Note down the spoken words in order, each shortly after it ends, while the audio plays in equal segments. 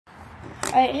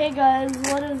Alright, hey guys,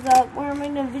 what is up? We're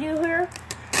making a video here.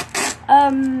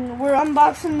 We're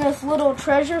unboxing this little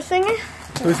treasure thingy.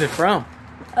 Who's it from?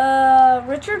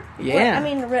 Richard? Yeah. I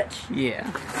mean, Rich. Yeah.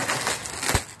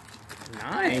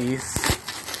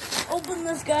 Nice. Open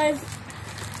this, guys.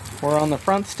 We're on the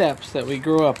front steps that we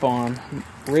grew up on.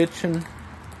 Rich and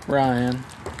Ryan.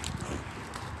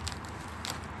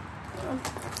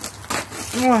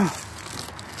 Oh,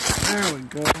 there we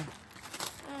go.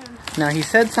 Now he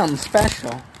said something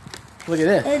special. Look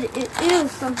at this. It is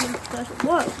something special.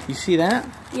 What? You see that?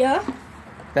 Yeah?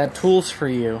 That tool's for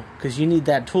you, because you need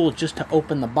that tool just to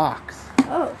open the box.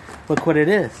 Oh. Look what it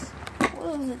is.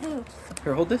 What does it do?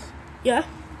 Here, hold this. Yeah?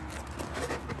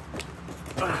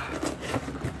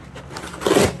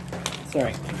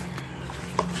 Sorry.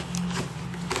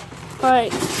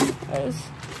 Alright, guys.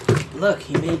 Look,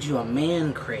 he made you a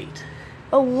man crate.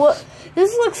 Oh, what?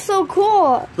 This looks so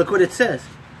cool. Look what it says.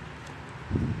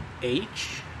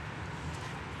 H.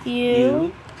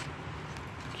 U.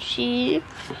 G.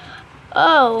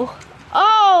 Oh.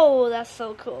 Oh, that's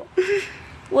so cool.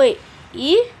 Wait,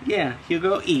 E? Yeah,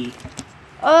 Hugo E.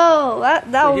 Oh,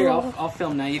 that So was... here, I'll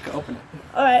film now. You can open it.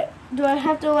 Alright, do I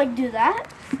have to, like, do that?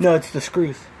 No, it's the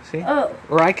screws. See? Oh.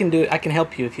 Or I can do it. I can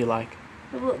help you if you like.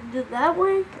 Do that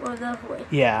way or that way?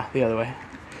 Yeah, the other way.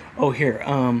 Oh, here.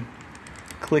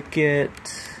 Click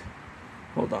it.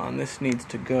 Hold on. This needs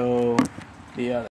to go the other.